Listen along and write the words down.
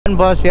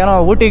Bus ಏನೋ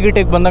ಊಟಿ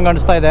ಗಿಟಿಗೆ ಬಂದಂಗೆ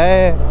ಅನಿಸ್ತಾ ಇದೆ.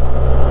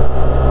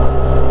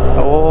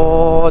 ಓ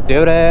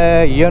ದೇವ್ರೇ,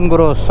 ಏನು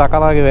ಗುರು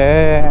ಸಕಲಾಗಿವೆ.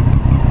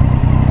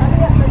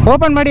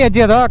 ಓಪನ್ ಮಾಡಿ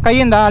ಅಜ್ಜಿ, ಅದು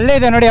ಕೈಯಿಂದ ಅಲ್ಲೇ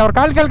ಇದೆ ನೋಡಿ, ಅವ್ರ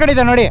ಕಾಲು ಕೆಳಗಡೆ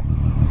ಇದೆ ನೋಡಿ.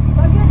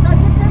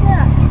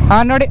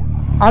 ಹಾಂ ನೋಡಿ,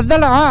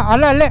 ಅದಲ್ಲ, ಹಾಂ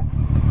ಅಲ್ಲೇ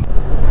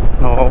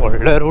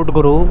ಒಳ್ಳೆ ರೂಟ್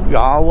ಗುರು,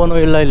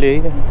 ಯಾವನು ಇಲ್ಲ ಇಲ್ಲಿ.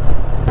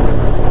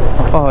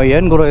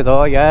 ಏನು ಗುರು ಇದು,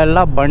 ಎಲ್ಲ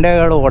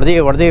ಬಂಡೆಗಳು ಹೊಡೆದು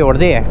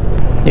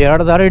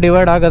ಎರಡು ದಾರಿ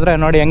ಡಿವೈಡ್ ಆಗಿದ್ರೆ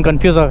ನೋಡಿ ಹೆಂಗೆ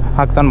ಕನ್ಫ್ಯೂಸ್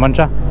ಆಗ್ತಾನೆ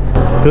ಮನುಷ್ಯ.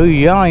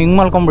 ಏನೋ ಹಿಂಗೆ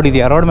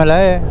ಮಲ್ಕೊಂಡ್ಬಿಟ್ಟಿದ್ಯಾ ರೋಡ್ ಮೇಲೆ,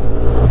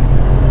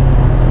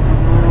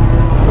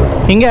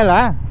 ಹಿಂಗೆ ಅಲ್ಲ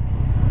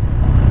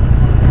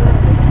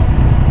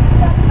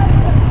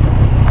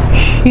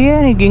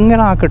ಏನೀಗ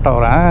ಹಿಂಗೆನ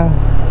ಹಾಕಿಟ್ಟವ್ರ.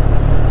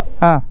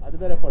 ಹಾಂ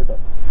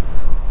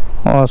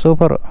ಓ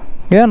ಸೂಪರು.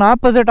 ಏನು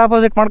ಆಪೋಸಿಟ್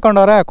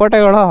ಮಾಡ್ಕೊಂಡವ್ರೆ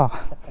ಕೋಟೆಗಳು.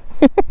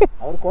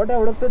 ಅವ್ರ ಕೋಟೆ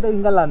ಹುಡುಕ್ತಿದ್ದೆ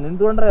ಹಿಂಗಲ್ಲ,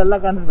 ನಿಂತ್ಕೊಂಡ್ರೆ ಎಲ್ಲ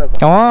ಕಾಣಿಸ್ಬೇಕು.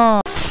 ಹಾಂ,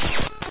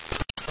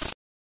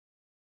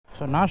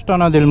 ಸೊ ನಾಷ್ಟ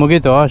ಅನ್ನೋದು ಇಲ್ಲಿ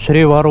ಮುಗೀತು.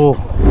 ಶ್ರೀವಾರು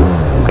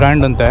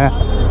ಗ್ರ್ಯಾಂಡ್ ಅಂತೆ.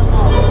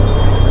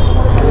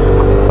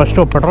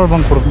 ಫಸ್ಟು ಪೆಟ್ರೋಲ್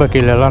ಬಂಕ್ ಹುಡುಕ್ಬೇಕು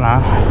ಇಲ್ಲೆಲ್ಲನ.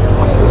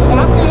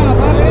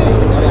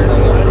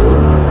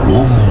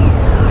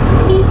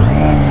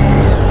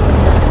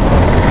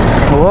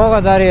 ಹೋಗೋ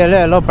ದಾರಿಯಲ್ಲಿ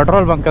ಎಲ್ಲೋ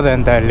ಪೆಟ್ರೋಲ್ ಬಂಕ್ ಇದೆ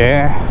ಅಂತ ಇಲ್ಲಿ.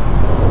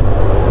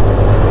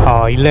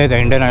 ಇಲ್ಲೇ ಇದೆ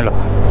ಇಂಡಿಯನ್ ಆಯಿಲು.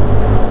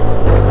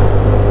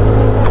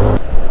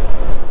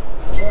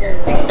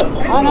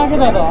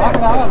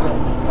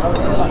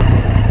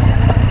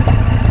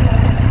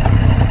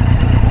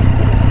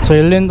 ಸೊ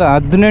ಇಲ್ಲಿಂದ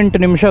 18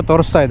 ನಿಮಿಷ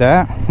ತೋರಿಸ್ತಾ ಇದೆ.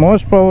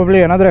 ಮೋಸ್ಟ್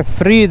ಪ್ರಾಬಬ್ಲಿ ಏನಾದರೆ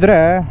ಫ್ರೀ ಇದ್ದರೆ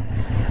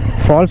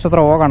ಫಾಲ್ಸ್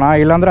ಹತ್ರ ಹೋಗೋಣ,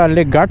 ಇಲ್ಲಾಂದರೆ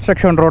ಅಲ್ಲಿ ಘಾಟ್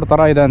ಸೆಕ್ಷನ್ ರೋಡ್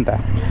ಥರ ಇದೆ ಅಂತೆ,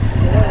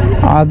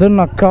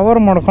 ಅದನ್ನು ಕವರ್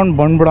ಮಾಡ್ಕೊಂಡು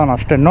ಬಂದ್ಬಿಡೋಣ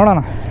ಅಷ್ಟೇ. ನೋಡೋಣ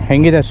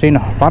ಹೆಂಗಿದೆ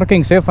ಸೀನು.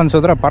 ಪಾರ್ಕಿಂಗ್ ಸೇಫ್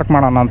ಅನಿಸಿದ್ರೆ ಪಾರ್ಕ್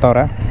ಮಾಡೋಣ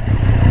ಅಂತವ್ರೆ,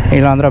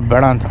 ಇಲ್ಲಾಂದರೆ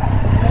ಬೇಡ ಅಂತ.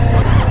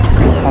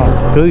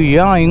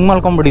 ಏನೋ ಹಿಂಗೆ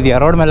ಮಲ್ಕೊಂಡ್ಬಿಟ್ಟಿದ್ಯಾ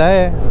ರೋಡ್ ಮೇಲೆ.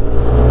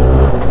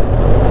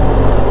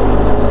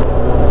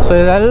 ಸೊ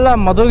ಇದೆಲ್ಲ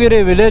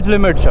ಮಧುಗಿರಿ ವಿಲೇಜ್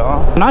ಲಿಮಿಟ್ಸು.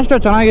 ನಾಷ್ಟ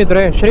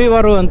ಚೆನ್ನಾಗಿದ್ರೆ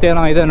ಶ್ರೀವಾರು ಅಂತ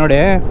ಏನೋ ಇದೆ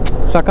ನೋಡಿ,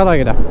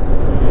 ಸಕ್ಕತ್ತಾಗಿದೆ.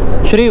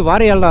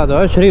 ಶ್ರೀವಾರಿ ಅಲ್ಲ, ಅದು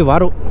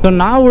ಶ್ರೀವಾರು. ಸೊ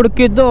ನಾವು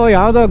ಹುಡುಕಿದ್ದು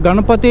ಯಾವುದೋ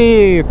Ganapati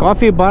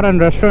coffee bar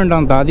and restaurant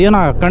ಅಂತ, ಅದೇನೋ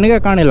ಕಣ್ಣಿಗೆ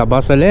ಕಾಣಿಲ್ಲ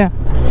ಬಾಸಲ್ಲಿ.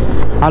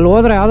 ಅಲ್ಲಿ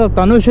ಹೋದರೆ ಯಾವುದೋ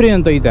ತನುಶ್ರೀ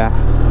ಅಂತ ಐತೆ.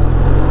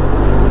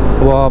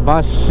 ಓ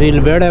ಬಾಸ್,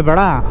 ಇಲ್ಲಿ ಬೇಡ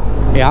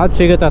ಯಾವ್ದು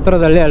ಸಿಗುತ್ತೆ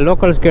ಹತ್ರದಲ್ಲಿ, ಅಲ್ಲಿ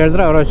ಲೋಕಲ್ಸ್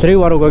ಕೇಳಿದ್ರೆ ಅವರು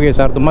ಶ್ರೀವಾರಿಗೆ ಹೋಗಿ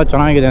ಸರ್ ತುಂಬ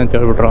ಚೆನ್ನಾಗಿದೆ ಅಂತ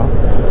ಹೇಳ್ಬಿಟ್ರು.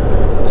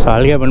 ಸೊ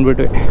ಅಲ್ಲಿಗೆ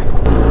ಬಂದುಬಿಟ್ವಿ.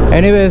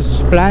 ಎನಿವೇಸ್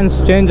ಪ್ಲ್ಯಾನ್ಸ್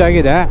ಚೇಂಜ್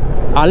ಆಗಿದೆ.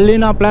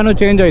 ಅಲ್ಲಿನ ಪ್ಲ್ಯಾನು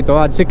ಚೇಂಜ್ ಆಯಿತು,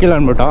 ಅದು ಸಿಕ್ಕಿಲ್ಲ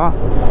ಅಂದ್ಬಿಟ್ಟು.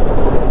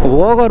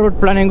 ಹೋಗೋ ರೂಟ್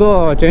ಪ್ಲ್ಯಾನಿಂಗು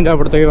ಚೇಂಜ್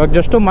ಆಗ್ಬಿಡ್ತು. ಇವಾಗ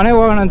ಜಸ್ಟು ಮನೆಗೆ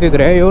ಹೋಗೋಣ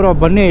ಅಂತಿದ್ರೆ ಇವರು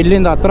ಬನ್ನಿ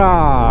ಇಲ್ಲಿಂದ ಹತ್ರ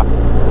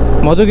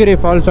ಮಧುಗಿರಿ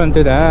ಫಾಲ್ಸ್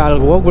ಅಂತಿದೆ,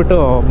 ಅಲ್ಲಿಗೆ ಹೋಗ್ಬಿಟ್ಟು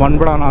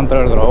ಬಂದ್ಬಿಡೋಣ ಅಂತ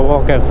ಹೇಳಿದ್ರು.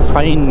 ಓಕೆ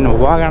ಫೈನ್,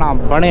 ಹೋಗೋಣ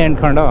ಬಣೆ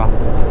ಅಂದ್ಕೊಂಡು.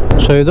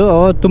 ಸೊ ಇದು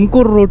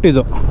ತುಮಕೂರು ರೂಟ್.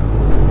 ಇದು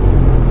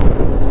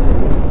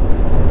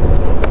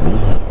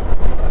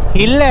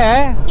ಇಲ್ಲೇ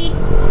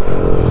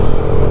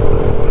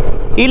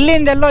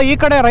ಇಲ್ಲಿಂದೆಲ್ಲೋ ಈ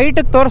ಕಡೆ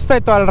ರೈಟಿಗೆ ತೋರಿಸ್ತಾ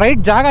ಇತ್ತು, ಅಲ್ಲಿ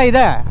ರೈಟ್ ಜಾಗ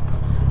ಇದೆ,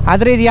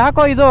 ಆದರೆ ಇದು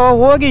ಯಾಕೋ ಇದು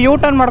ಹೋಗಿ ಯೂ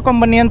ಟರ್ನ್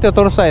ಮಾಡ್ಕೊಂಬನ್ನಿ ಅಂತ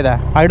ತೋರಿಸ್ತಾ ಇದೆ.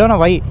 I don't know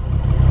why.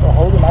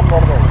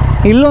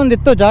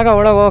 ಇಲ್ಲೊಂದಿತ್ತು ಜಾಗ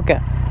ಒಳಗೆ ಹೋಗೋಕ್ಕೆ,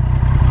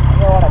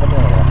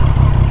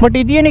 ಬಟ್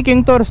ಇದೇನಕ್ಕೆ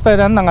ಹಿಂಗೆ ತೋರಿಸ್ತಾ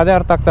ಇದೆ ಅಂತ ನಂಗೆ ಅದೇ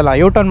ಅರ್ಥ ಆಗ್ತಾಯಿಲ್ಲ.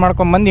 ಯೂ ಟರ್ನ್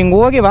ಮಾಡ್ಕೊಂಬಂದು ಹಿಂಗೆ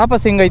ಹೋಗಿ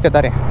ವಾಪಸ್ ಹಿಂಗೈತೆ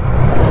ದಾರಿ.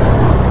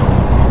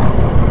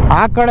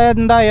 ಆ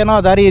ಕಡೆಯಿಂದ ಏನೋ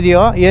ದಾರಿ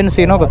ಇದೆಯೋ ಏನು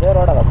ಸೀನೋ ಗೊತ್ತು.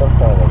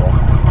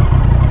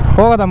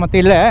 ಹೋಗೋದ ಮತ್ತೆ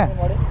ಇಲ್ಲೇ.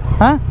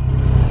 ಹಾಂ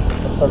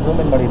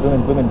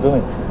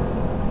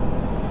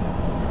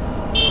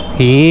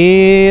ಈ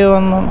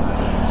ಒಂದು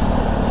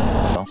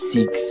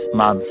 6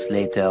 months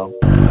later.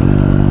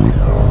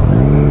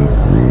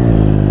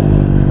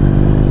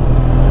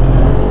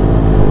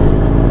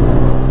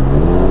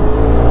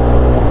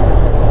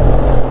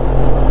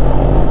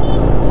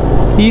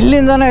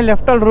 ಇಲ್ಲಿಂದನೇ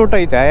ಲೆಫ್ಟಲ್ಲಿ ರೂಟ್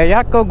ಐತೆ.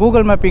 ಯಾಕೆ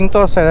ಗೂಗಲ್ ಮ್ಯಾಪ್ ಹಿಂಗೆ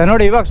ತೋರಿಸ್ತಾ ಇದೆ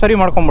ನೋಡಿ. ಇವಾಗ ಸರಿ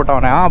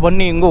ಮಾಡ್ಕೊಂಬಿಟ್ಟವನೆ.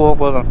 ಬನ್ನಿ ಹಿಂಗೂ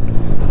ಹೋಗ್ಬೋದು.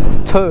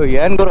 ಸೊ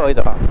ಏನು ಗುರು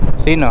ಇದು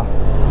ಸೀನು.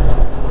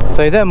 ಸೊ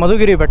ಇದೆ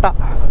ಮಧುಗಿರಿ ಬೆಟ್ಟ.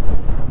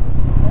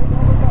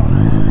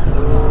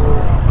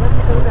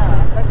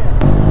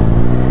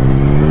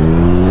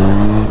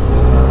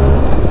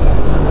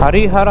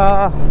 ಹರಿಹರ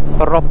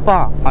ರೊಪ್ಪ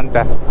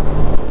ಅಂತೆ.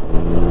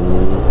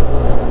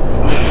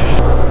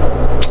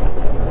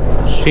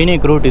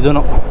 ಸೀನಿಕ್ ರೂಟ್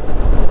ಇದೂ.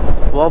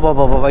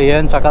 ಓಬಾಬಾಬಾ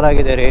ಏನು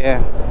ಸಕಲಾಗಿದೆ ರೀ.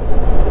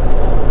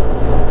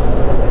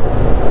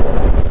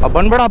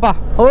 ಬಂದ್ಬಿಡಪ್ಪ.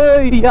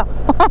 ಓಯ್ಯ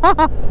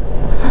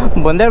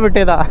ಬಂದೇ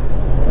ಬಿಟ್ಟಿದ.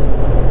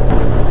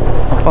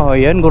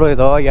 ಏನು ಗುರು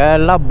ಇದು,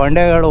 ಎಲ್ಲ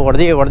ಬಂಡೆಗಳು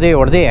ಹೊಡೆದು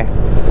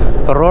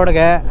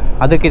ರೋಡ್ಗೆ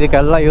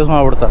ಅದಕ್ಕಿದಕ್ಕೆಲ್ಲ ಯೂಸ್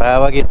ಮಾಡಿಬಿಡ್ತಾರೆ.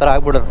 ಅವಾಗ ಈ ಥರ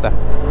ಆಗ್ಬಿಡುತ್ತೆ.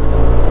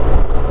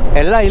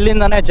 ಎಲ್ಲ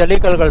ಇಲ್ಲಿಂದನೇ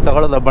ಜಲ್ಲಿಕಲ್ಗಳು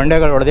ತಗೊಳ್ಳೋದು,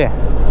 ಬಂಡೆಗಳು ಹೊಡೆದು.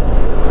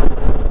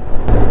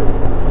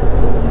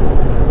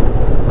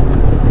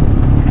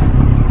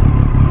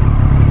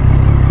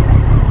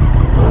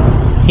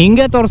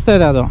 ಹಿಂಗೆ ತೋರಿಸ್ತಾ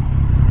ಇದೆ ಅದು.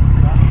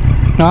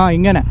 ಹಾಂ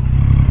ಹಿಂಗೇನೆ.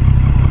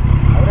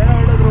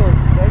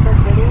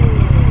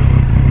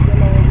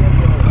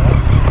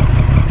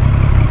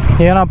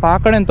 ಏನಪ್ಪ ಆ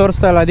ಕಡೆ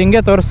ತೋರಿಸ್ತಾ ಇಲ್ಲ, ಅದು ಹಿಂಗೆ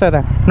ತೋರಿಸ್ತಾ ಇದೆ.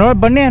 ನೋಡಿ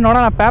ಬನ್ನಿ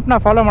ನೋಡೋಣ, ಪ್ಯಾಪ್ನ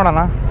ಫಾಲೋ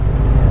ಮಾಡೋಣ.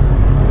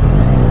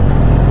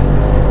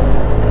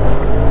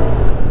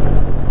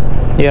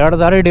 ಎರಡು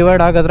ದಾರಿ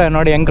ಡಿವೈಡ್ ಆಗಿದ್ರೆ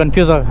ನೋಡಿ ಹೆಂಗೆ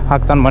ಕನ್ಫ್ಯೂಸ್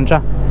ಆಗ್ತಾನೆ ಮನುಷ್ಯ.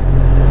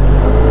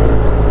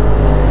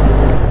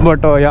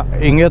 ಬಟ್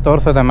ಹಿಂಗೆ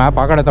ತೋರಿಸ್ತದೆ ಮ್ಯಾಪ್,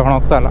 ಆ ಕಡೆ ತೊಗೊಂಡು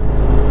ಹೋಗ್ತಾ ಇಲ್ಲ.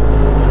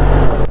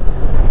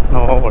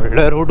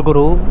 ಒಳ್ಳೆ ರೂಟ್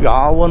ಗುರು,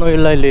 ಯಾವನು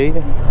ಇಲ್ಲ ಇಲ್ಲಿ.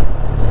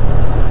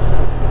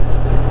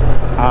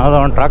 ಯಾವುದೋ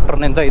ಒಂದು ಟ್ರ್ಯಾಕ್ಟರ್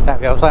ನಿಂತೈತೆ,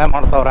 ವ್ಯವಸಾಯ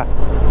ಮಾಡ್ತವ್ರೆ.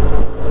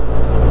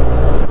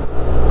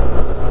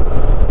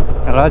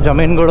 ಎಲ್ಲ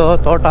ಜಮೀನುಗಳು,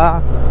 ತೋಟ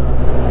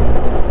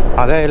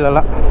ಅದೇ ಇಲ್ಲಲ್ಲ.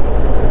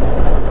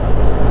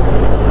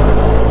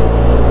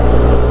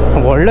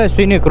 ಒಳ್ಳೆ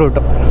ಸೀನಿಕ್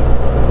ರೂಟು.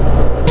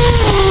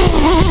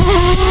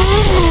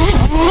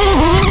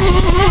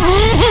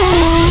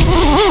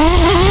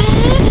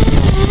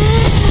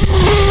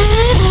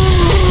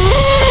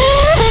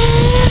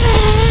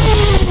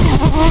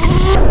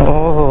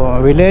 ಓಹೋ,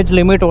 ವಿಲೇಜ್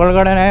ಲಿಮಿಟ್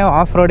ಒಳಗಡೆನೇ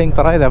ಆಫ್ ರೋಡಿಂಗ್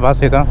ಥರ ಇದೆ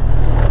ಬಾಸ್ ಇದು.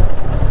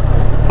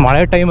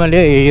 ಮಳೆ ಟೈಮಲ್ಲಿ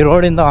ಈ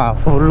ರೋಡಿಂದ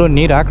ಫುಲ್ಲು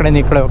ನೀರು ಆ ಕಡೆ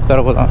ಈ ಕಡೆ ಹೋಗ್ತಾ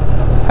ಇರ್ಬೋದು.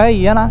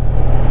 ಏನ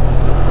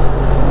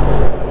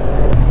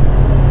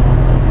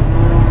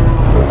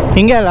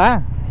ಹಿಂಗೆ ಅಲ್ಲ?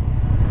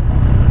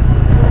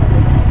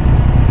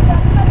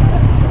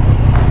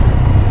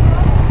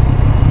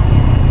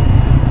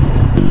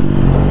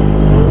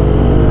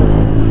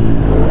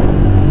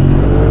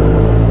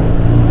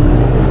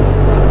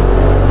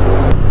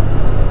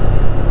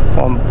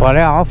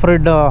 ಬರೀ ಆಫ್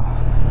ರೋಡ್,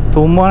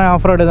 ತುಂಬಾ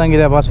ಆಫ್ ರೋಡ್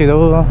ಇದ್ದಂಗಿದೆ ಬಾಸ್ ಇದು.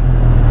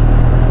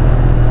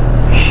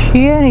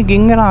 ಏನೀಗ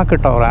ಹಿಂಗೆಲ್ಲ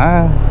ಹಾಕಿಟ್ಟವ್ರ?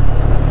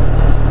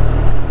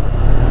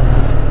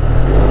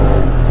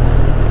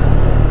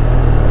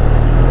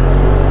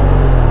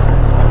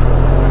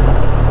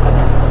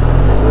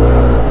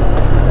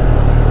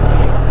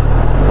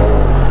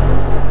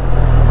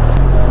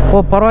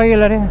 ಓ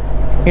ಪರವಾಗಿಲ್ಲ ರೀ,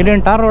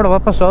 ಇಲ್ಲೇನು ಟಾರ್ ರೋಡ್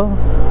ವಾಪಸ್ಸು?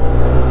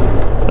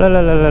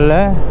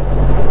 ಅಲ್ಲಲ್ಲಲ್ಲೇ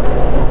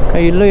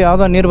ಇಲ್ಲೂ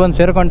ಯಾವುದೋ ನೀರು ಬಂದು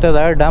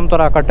ಸೇರ್ಕೊತಿದೆ, ಡ್ಯಾಮ್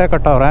ಥರ ಕಟ್ಟೆ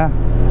ಕಟ್ಟವ್ರೆ.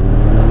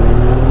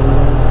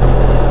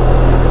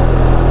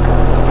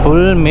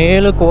 ಫುಲ್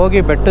ಮೇಲಕ್ಕೆ ಹೋಗಿ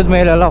ಬೆಟ್ಟದ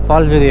ಮೇಲೆಲ್ಲ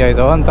ಫಾಲ್ಸ್ ಇದೆಯಾ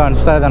ಇದು ಅಂತ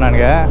ಅನಿಸ್ತಾ ಇದೆ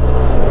ನನಗೆ.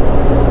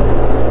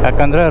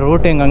 ಯಾಕಂದರೆ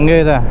ರೂಟಿಂಗ್ ಹಂಗೆ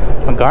ಇದೆ,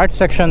 ಘಾಟ್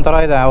ಸೆಕ್ಷನ್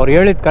ಥರ ಇದೆ. ಅವ್ರು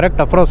ಹೇಳಿದ್ದು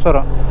ಕರೆಕ್ಟ್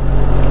ಅಪ್ರೋಸರು.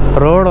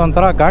 ರೋಡ್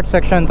ಒಂಥರ ಘಾಟ್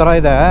ಸೆಕ್ಷನ್ ಥರ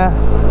ಇದೆ.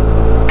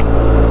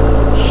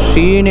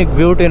 ಸೀನಿಕ್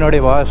ಬ್ಯೂಟಿ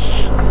ನೋಡಿ ಬಾಸ್,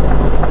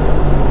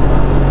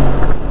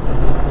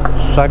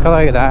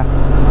 ಸಖತ್ತಾಗಿದೆ.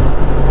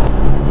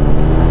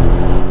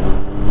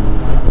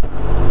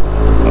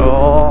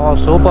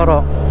 Super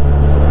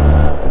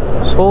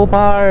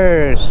super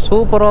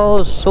super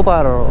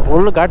super.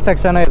 Full ghat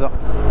section ಇದು.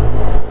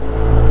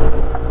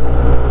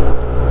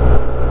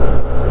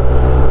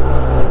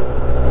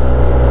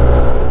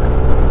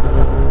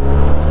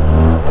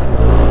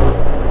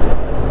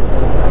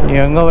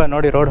 ಹೆಂಗವೆ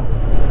ನೋಡಿ ರೋಡು.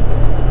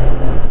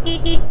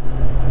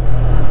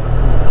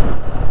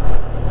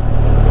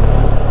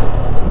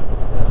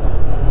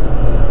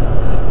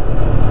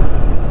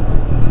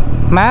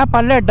 ಮ್ಯಾಪ್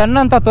ಅಲ್ಲೇ ಡನ್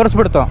ಅಂತ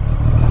ತೋರಿಸ್ಬಿಡ್ತು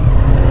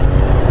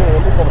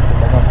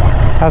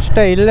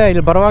ಅಷ್ಟೇ.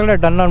 ಇಲ್ಲಿ ಬರುವಾಗಲೇ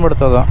ಡನ್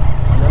ಅಂದ್ಬಿಡ್ತದು.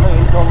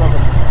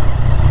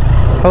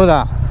 ಹೌದಾ?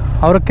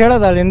 ಅವ್ರು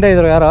ಕೇಳೋದು ಅಲ್ಲಿ ಹಿಂದೆ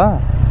ಇದ್ರು ಯಾರೋ?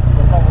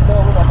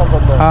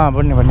 ಹಾಂ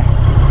ಬನ್ನಿ ಬನ್ನಿ.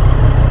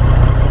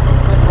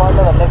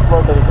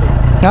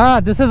 ಹಾಂ,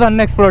 ದಿಸ್ ಇಸ್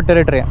ಅನ್ಎಕ್ಸ್ಪ್ಲೋರ್ಡ್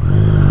ಟೆರಿಟರಿ.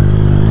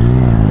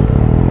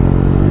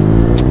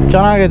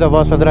 ಚೆನ್ನಾಗಿದೆ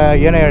ಬಾಸ್, ಆದರೆ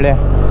ಏನೇ ಹೇಳಿ.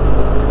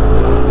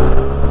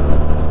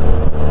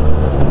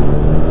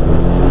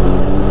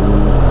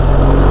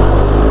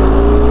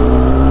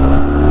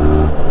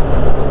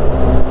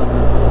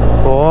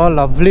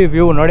 ಲವ್ಲಿ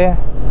ವ್ಯೂ ನೋಡಿ.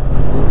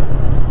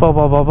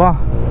 ಬಾಬಾ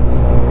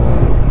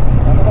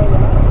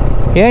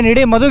ಏನು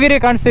ಇಡೀ ಮಧುಗಿರಿ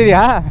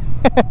ಕಾಣಿಸ್ತಿದ್ಯಾ?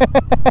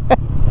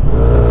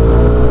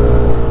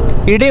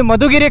 ಇಡೀ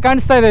ಮಧುಗಿರಿ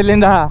ಕಾಣಿಸ್ತಾ ಇದೆ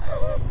ಇಲ್ಲಿಂದ.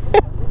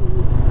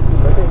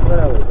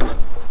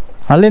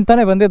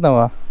 ಅಲ್ಲಿಂತಾನೆ ಬಂದಿದ್ದು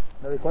ನಾವು.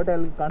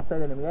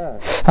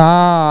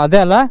 ಹಾಂ ಅದೇ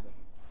ಅಲ್ಲ,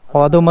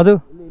 ಅದು ಮಧು.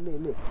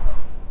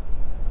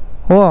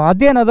 ಓ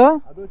ಅದೇನದು?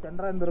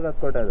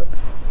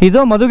 ಇದು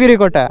ಮಧುಗಿರಿ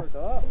ಕೋಟೆ.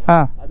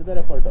 ಹಾಂ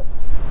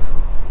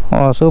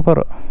ಓ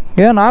ಸೂಪರು.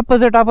 ಏನು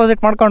ಆಪೋಸಿಟ್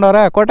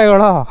ಮಾಡ್ಕೊಂಡವ್ರೆ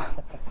ಕೋಟೆಗಳು.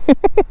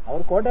 ಅವ್ರ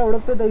ಕೋಟೆ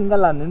ಹುಡುಕ್ತಿದ್ದೆ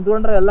ಹಿಂಗಲ್ಲ,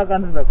 ನಿಂತ್ಕೊಂಡ್ರೆ ಎಲ್ಲ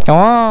ಕಾಣಿಸ್ಬೇಕು.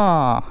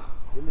 ಹಾಂ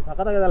ಇಲ್ಲಿ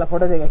ಸಖತ್ತಾಗಿದೆಲ್ಲ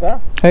ಫೋಟೋ ತೆಗಿಯಕ್ಕೆ.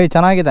 ಏಯ್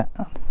ಚೆನ್ನಾಗಿದೆ.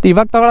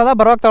 ಇವಾಗ ತಗೊಳ್ಳೋದ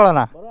ಬರುವಾಗ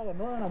ತಗೊಳ್ಳೋಣ?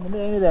 ನೋಡೋಣ ಮುಂದೆ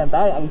ಏನಿದೆ ಅಂತ.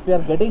 If you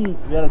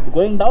are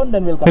going down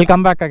then will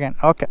come back again.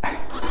 Okay.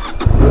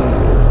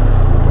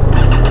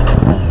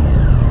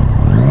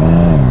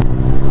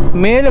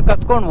 ಮೇಲೆ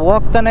ಕತ್ಕೊಂಡು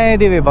ಹೋಗ್ತಾನೇ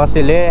ಇದ್ದೀವಿ ಬಾಸ್.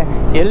 ಇಲ್ಲಿ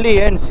ಎಲ್ಲಿ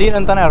ಏನು ಸೀನ್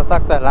ಅಂತಾನೆ ಅರ್ಥ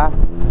ಆಗ್ತಾ ಇಲ್ಲ.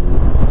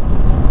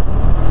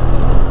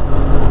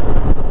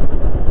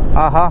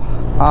 ಆಹಾ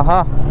ಆಹಾ,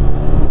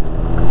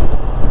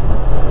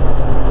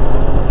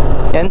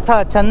 ಎಂಥ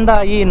ಚಂದ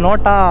ಈ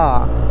ನೋಟ.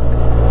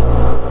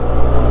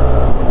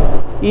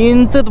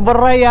 ಇಂಥದ್ದು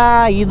ಬರ್ರಯ್ಯ,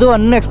 ಇದು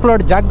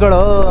ಅನ್ಎಕ್ಸ್ಪ್ಲೋರ್ಡ್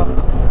ಜಾಗಗಳು.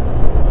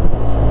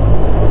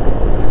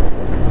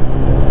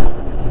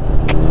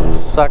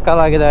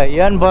 ಸಕ್ಕತ್ತಾಗಿದೆ.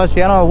 ಏನು ಬಾಸ್,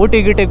 ಏನೋ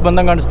ಊಟಿಗೆ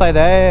ಬಂದಂಗೆ ಅನಿಸ್ತಾ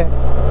ಇದೆ.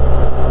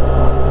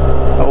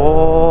 ಓ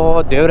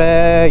ದೇವ್ರೇ,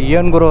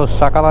 ಏನು ಗುರು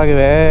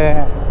ಸಕ್ಕತ್ತಾಗಿವೆ.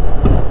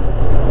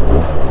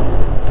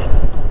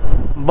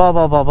 ಬಾ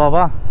ಬಾ ಬಾ ಬಾ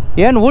ಬಾ,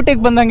 ಏನು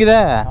ಊಟಿಗೆ ಬಂದಂಗಿದೆ.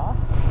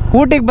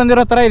 ಊಟಿಗೆ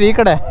ಬಂದಿರೋ ಥರ ಇದೆ ಈ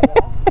ಕಡೆ.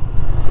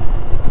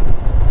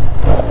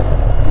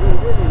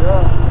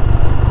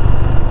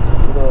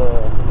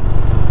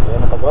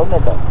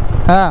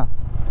 ಹಾಂ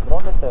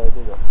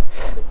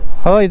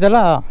ಓ ಇದೆಲ್ಲ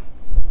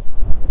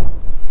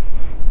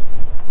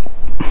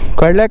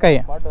ಕಡಲೆಕಾಯಿ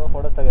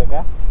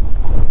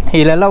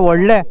ಇಲ್ಲೆಲ್ಲ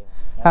ಒಳ್ಳೆ.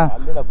 ಹಾಂ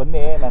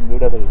ಬನ್ನಿ, ನಾನು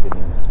ವಿಡಿಯೋ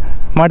ತೆಗಿತೀನಿ.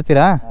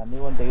 ಮಾಡ್ತೀರಾ?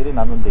 ನೀವೊಂದು ತೆಗೀರಿ,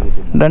 ನಾನೊಂದು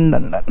ತೆಗಿತೀನಿ. Done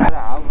done done.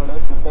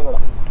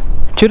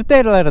 ಚಿರತೆ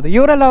ಇರೋದು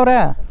ಇವರೆಲ್ಲ ಅವರೇ.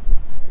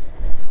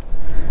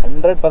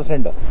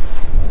 100%.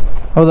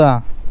 ಹೌದಾ?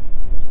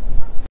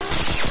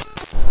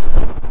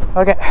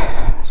 ಓಕೆ,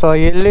 ಸೊ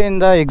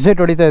ಇಲ್ಲಿಂದ ಎಕ್ಸಿಟ್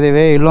ಹೊಡಿತಾ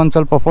ಇದ್ದೀವಿ. ಇಲ್ಲೊಂದು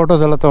ಸ್ವಲ್ಪ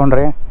ಫೋಟೋಸ್ ಎಲ್ಲ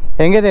ತೊಗೊಂಡ್ರಿ.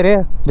 ಹೆಂಗಿದೆ ರೀ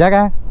ಜಾಗ?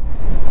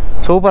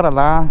 ಸೂಪರ್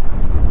ಅಲ್ಲ?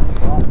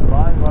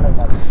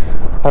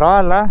 ರಾ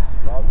ಅಲ್ಲ?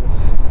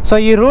 ಸೊ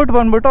ಈ ರೂಟ್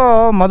ಬಂದ್ಬಿಟ್ಟು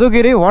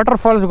ಮಧುಗಿರಿ ವಾಟರ್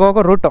ಫಾಲ್ಸ್ಗೆ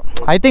ಹೋಗೋ ರೂಟು.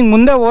 ಐ ಥಿಂಕ್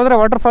ಮುಂದೆ ಹೋದರೆ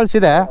ವಾಟರ್ ಫಾಲ್ಸ್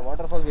ಇದೆ.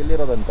 Water falls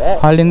ಎಲ್ಲಿರೋದಂತೆ?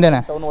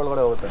 ಅಲ್ಲಿಂದೇನೆ. ಟೌನ್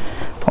ಒಳಗಡೆ ಹೋಗುತ್ತೆ.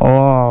 ಓ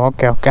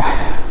ಓಕೆ ಓಕೆ.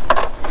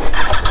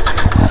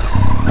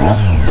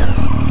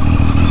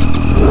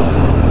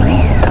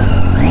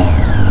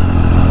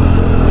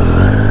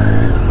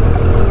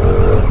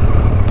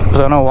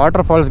 ಸೊ ನಾವು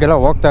ವಾಟರ್ ಫಾಲ್ಸ್ಗೆಲ್ಲ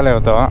ಹೋಗ್ತಾ ಇಲ್ಲ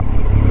ಇವತ್ತು.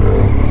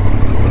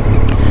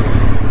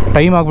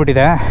 ಟೈಮ್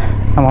ಆಗಿಬಿಟ್ಟಿದೆ.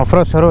 ನಮ್ಮ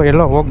ಅಫ್ರೋಸರು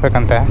ಎಲ್ಲೋ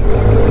ಹೋಗ್ಬೇಕಂತೆ.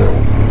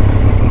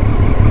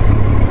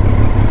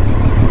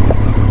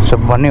 ಸೊ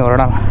ಬನ್ನಿ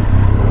ಹೊರಡೋಣ.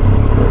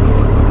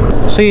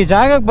 ಸೊ ಈ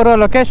ಜಾಗಕ್ಕೆ ಬರೋ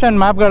ಲೊಕೇಶನ್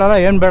ಮ್ಯಾಪ್ಗಳೆಲ್ಲ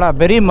ಏನು ಬೇಡ,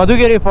 ಬರೀ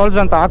ಮಧುಗಿರಿ ಫಾಲ್ಸ್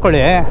ಅಂತ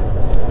ಹಾಕೊಳ್ಳಿ,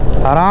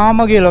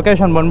 ಆರಾಮಾಗಿ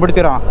ಲೊಕೇಶನ್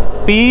ಬಂದ್ಬಿಡ್ತೀರಾ.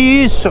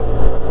 ಪೀಸು.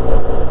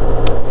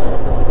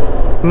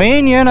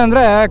 ಮೇಯ್ನ್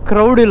ಏನಂದರೆ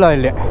ಕ್ರೌಡ್ ಇಲ್ಲ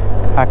ಇಲ್ಲಿ.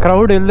 ಆ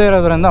ಕ್ರೌಡ್ ಇಲ್ಲದೆ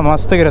ಇರೋದ್ರಿಂದ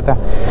ಮಸ್ತಾಗಿರುತ್ತೆ.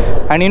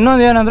 ಆ್ಯಂಡ್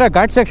ಇನ್ನೊಂದು ಏನಂದರೆ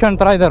ಘಾಟ್ ಸೆಕ್ಷನ್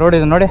ಥರ ಇದೆ ರೋಡ್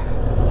ಇದು ನೋಡಿ.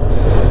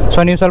 ಸೊ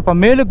ನೀವು ಸ್ವಲ್ಪ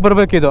ಮೇಲಕ್ಕೆ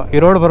ಬರಬೇಕಿದು ಈ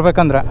ರೋಡ್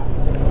ಬರಬೇಕಂದ್ರೆ.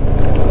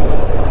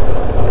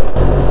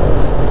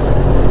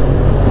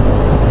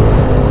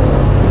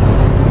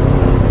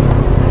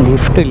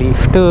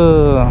 ಲಿಫ್ಟು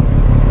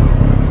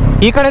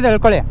ಈ ಕಡೆದು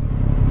ಹೇಳ್ಕೊಳ್ಳಿ.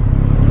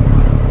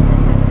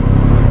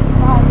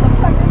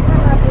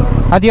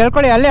 ಅದು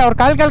ಹೇಳ್ಕೊಳ್ಳಿ, ಅಲ್ಲೇ ಅವ್ರ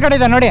ಕಾಲು ಕೆಳಗಡೆ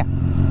ಇದೆ ನೋಡಿ.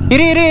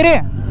 ಇರಿ ಇರಿ ಇರಿ,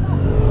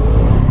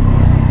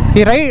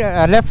 ಈ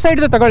ಲೆಫ್ಟ್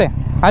ಸೈಡ್ದು ತಗೊಳ್ಳಿ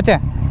ಆಚೆ.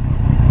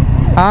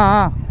 ಹಾಂ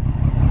ಹಾಂ,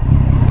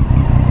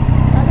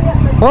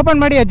 ಓಪನ್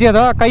ಮಾಡಿ ಅಜ್ಜಿ,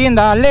 ಅದು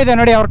ಕೈಯಿಂದ ಅಲ್ಲೇ ಇದೆ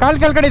ನೋಡಿ. ಅವ್ರ ಕಾಲು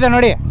ಕೆಳಗಡೆ ಇದೆ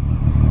ನೋಡಿ.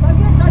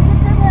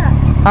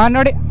 ಹಾಂ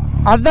ನೋಡಿ,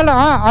 ಅದಲ್ಲ.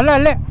 ಹಾಂ ಅಲ್ಲ,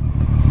 ಅಲ್ಲೇ.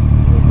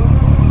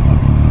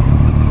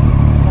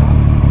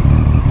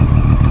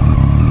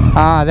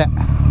 ಹಾಂ ಅದೇ.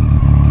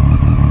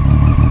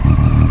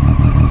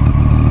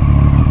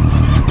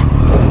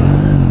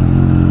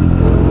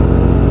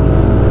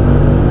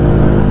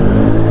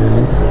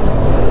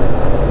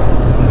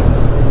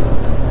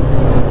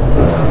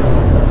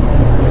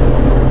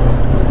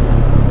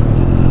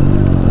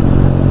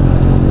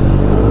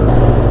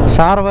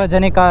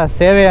 ಸಾರ್ವಜನಿಕ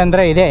ಸೇವೆ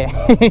ಅಂದರೆ ಇದೆ.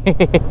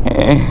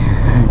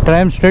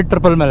 ಟ್ರೈಮ್ ಸ್ಟ್ರೀಟ್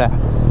ಟ್ರಿಪಲ್ ಮೇಲೆ.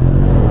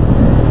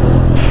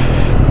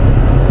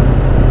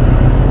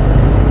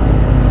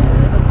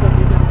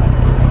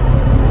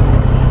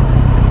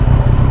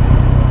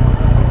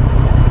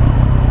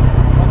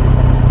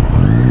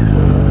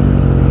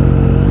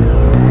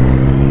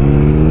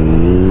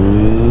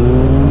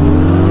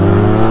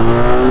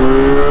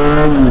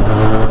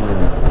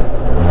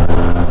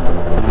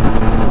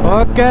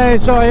 ಓಕೆ,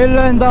 ಸೊ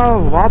ಇಲ್ಲಿಂದ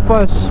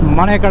ವಾಪಸ್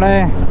ಮನೆ ಕಡೆ.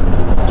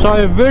 ಸೊ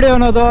ಈ ವಿಡಿಯೋ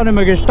ಅನ್ನೋದು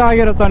ನಿಮಗೆ ಇಷ್ಟ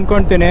ಆಗಿರುತ್ತೆ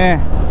ಅಂದ್ಕೊಳ್ತೀನಿ.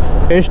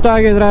 ಇಷ್ಟ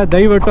ಆಗಿದ್ರೆ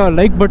ದಯವಿಟ್ಟು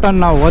ಲೈಕ್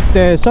ಬಟನ್ನ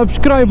ಒತ್ತಿ,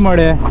 ಸಬ್ಸ್ಕ್ರೈಬ್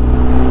ಮಾಡಿ.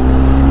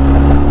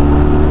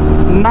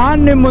 ನಾನು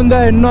ನಿಮ್ಮ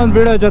ಮುಂದೆ ಇನ್ನೊಂದು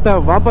ವಿಡಿಯೋ ಜೊತೆ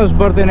ವಾಪಸ್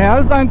ಬರ್ತೀನಿ.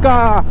 ಅಲ್ಲಿ ತನಕ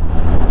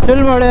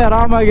ಚಿಲ್ ಮಾಡಿ,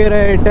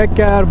 ಆರಾಮಾಗಿರಿ. ಟೇಕ್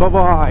ಕೇರ್,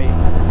 ಬಾಯ್.